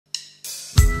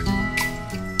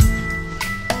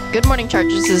Good morning,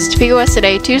 Chargers. This is Topeka West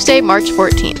today, Tuesday, March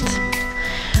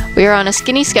 14th. We are on a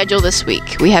skinny schedule this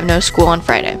week. We have no school on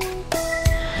Friday.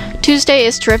 Tuesday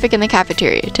is terrific in the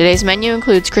cafeteria. Today's menu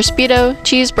includes crispito,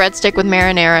 cheese breadstick with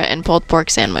marinara, and pulled pork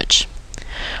sandwich.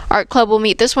 Art Club will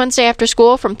meet this Wednesday after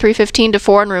school from 3:15 to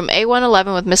 4 in room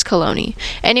A111 with Miss Coloni.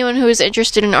 Anyone who is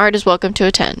interested in art is welcome to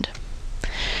attend.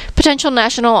 Potential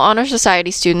National Honor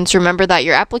Society students, remember that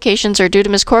your applications are due to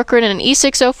Ms. Corcoran in an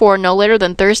E604 no later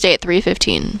than Thursday at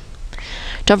 3:15.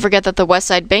 Don't forget that the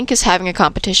Westside Bank is having a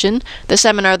competition. The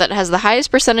seminar that has the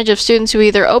highest percentage of students who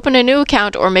either open a new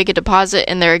account or make a deposit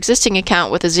in their existing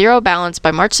account with a zero balance by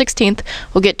March 16th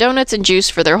will get donuts and juice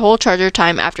for their whole charger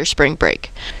time after spring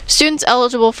break. Students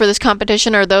eligible for this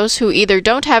competition are those who either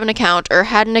don't have an account or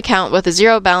had an account with a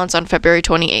zero balance on February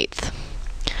 28th.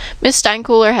 Ms.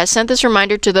 Steinkooler has sent this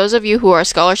reminder to those of you who are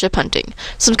scholarship hunting.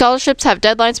 Some scholarships have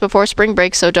deadlines before spring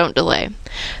break, so don't delay.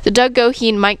 The Doug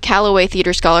Goheen Mike Calloway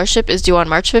Theater Scholarship is due on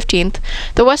March 15th.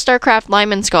 The West Starcraft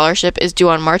Lyman Scholarship is due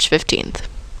on March 15th.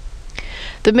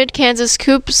 The Mid-Kansas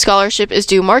Coop Scholarship is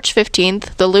due March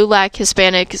 15th, the LULAC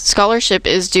Hispanic Scholarship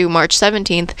is due March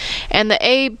 17th, and the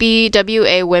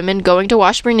ABWA Women Going to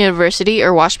Washburn University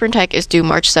or Washburn Tech is due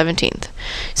March 17th.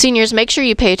 Seniors, make sure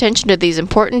you pay attention to these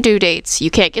important due dates. You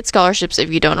can't get scholarships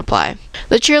if you don't apply.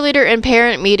 The cheerleader and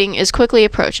parent meeting is quickly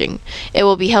approaching. It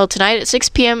will be held tonight at 6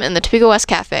 p.m. in the Topeka West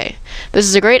Cafe. This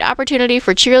is a great opportunity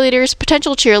for cheerleaders,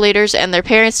 potential cheerleaders, and their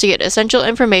parents to get essential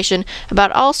information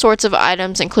about all sorts of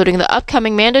items, including the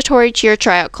upcoming mandatory cheer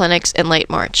tryout clinics in late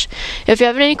March. If you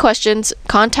have any questions,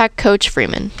 contact Coach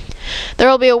Freeman. There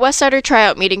will be a Westsider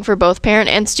tryout meeting for both parent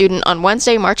and student on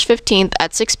Wednesday, March 15th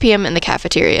at 6 p.m. in the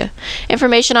cafeteria.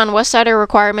 Information on Westsider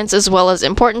requirements as well as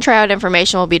important tryout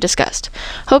information will be discussed.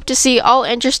 Hope to see all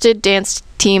interested dance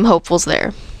team hopefuls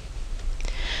there.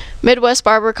 Midwest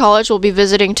Barber College will be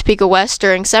visiting Topeka West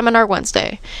during Seminar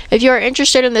Wednesday. If you are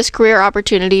interested in this career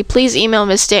opportunity, please email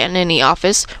Ms. Stanton in the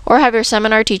office or have your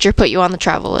seminar teacher put you on the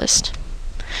travel list.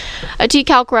 A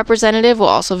TCalc representative will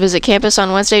also visit campus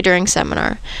on Wednesday during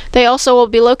seminar. They also will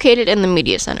be located in the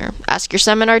Media Center. Ask your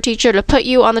seminar teacher to put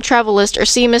you on the travel list or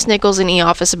see Ms. Nichols in the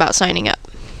office about signing up.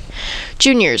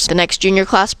 Juniors, the next junior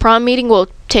class prom meeting will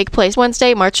take place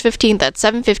Wednesday, March 15th at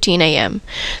 7:15 a.m.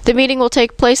 The meeting will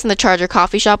take place in the Charger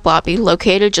Coffee Shop lobby,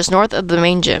 located just north of the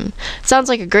main gym. Sounds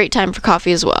like a great time for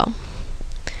coffee as well.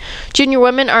 Junior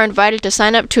women are invited to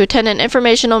sign up to attend an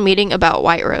informational meeting about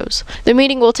White Rose. The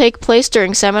meeting will take place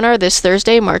during seminar this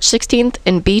Thursday, March 16th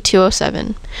in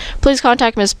B207. Please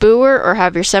contact Ms. Booer or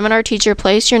have your seminar teacher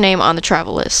place your name on the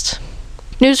travel list.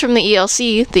 News from the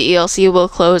ELC. The ELC will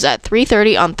close at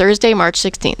 3:30 on Thursday, March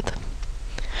 16th.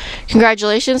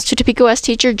 Congratulations to Topeka West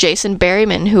teacher Jason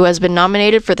Berryman, who has been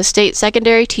nominated for the State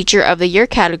Secondary Teacher of the Year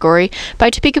category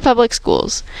by Topeka Public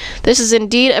Schools. This is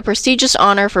indeed a prestigious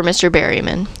honor for Mr.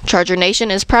 Berryman. Charger Nation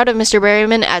is proud of Mr.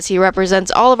 Berryman as he represents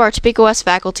all of our Topeka West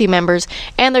faculty members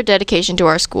and their dedication to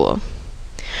our school.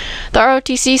 The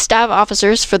ROTC staff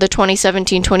officers for the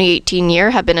 2017-2018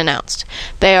 year have been announced.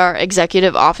 They are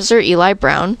Executive Officer Eli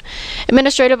Brown,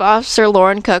 Administrative Officer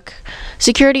Lauren Cook,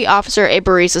 Security Officer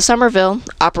Aberisa Somerville,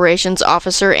 Operations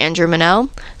Officer Andrew Manell,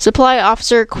 Supply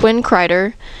Officer Quinn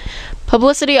Kreider,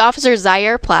 Publicity Officer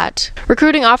Zaire Platt,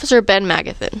 Recruiting Officer Ben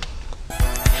Magathan.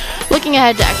 Looking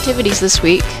ahead to activities this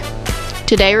week,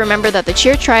 today remember that the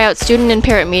cheer tryout student and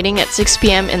parent meeting at 6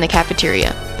 p.m. in the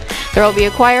cafeteria. There will be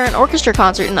a choir and orchestra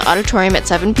concert in the auditorium at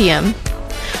 7 p.m.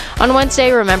 On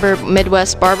Wednesday, remember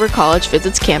Midwest Barber College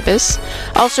visits campus.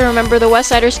 Also remember the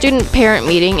Westsider student parent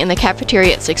meeting in the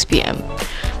cafeteria at 6 p.m.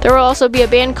 There will also be a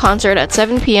band concert at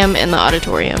 7 p.m. in the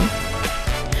auditorium.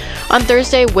 On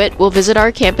Thursday, WIT will visit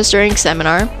our campus during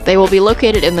seminar. They will be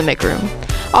located in the MIC room.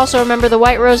 Also remember the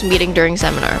White Rose meeting during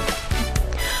seminar.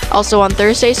 Also on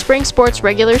Thursday, spring sports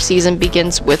regular season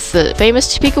begins with the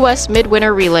famous Topeka West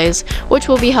Midwinter Relays, which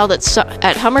will be held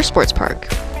at Hummer Sports Park.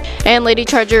 And Lady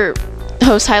Charger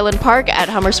hosts Highland Park at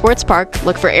Hummer Sports Park.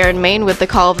 Look for Aaron Main with the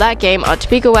call of that game on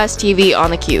Topeka West TV on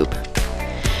the Cube.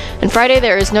 And Friday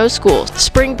there is no school.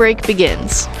 Spring break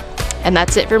begins. And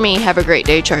that's it for me. Have a great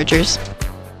day, Chargers.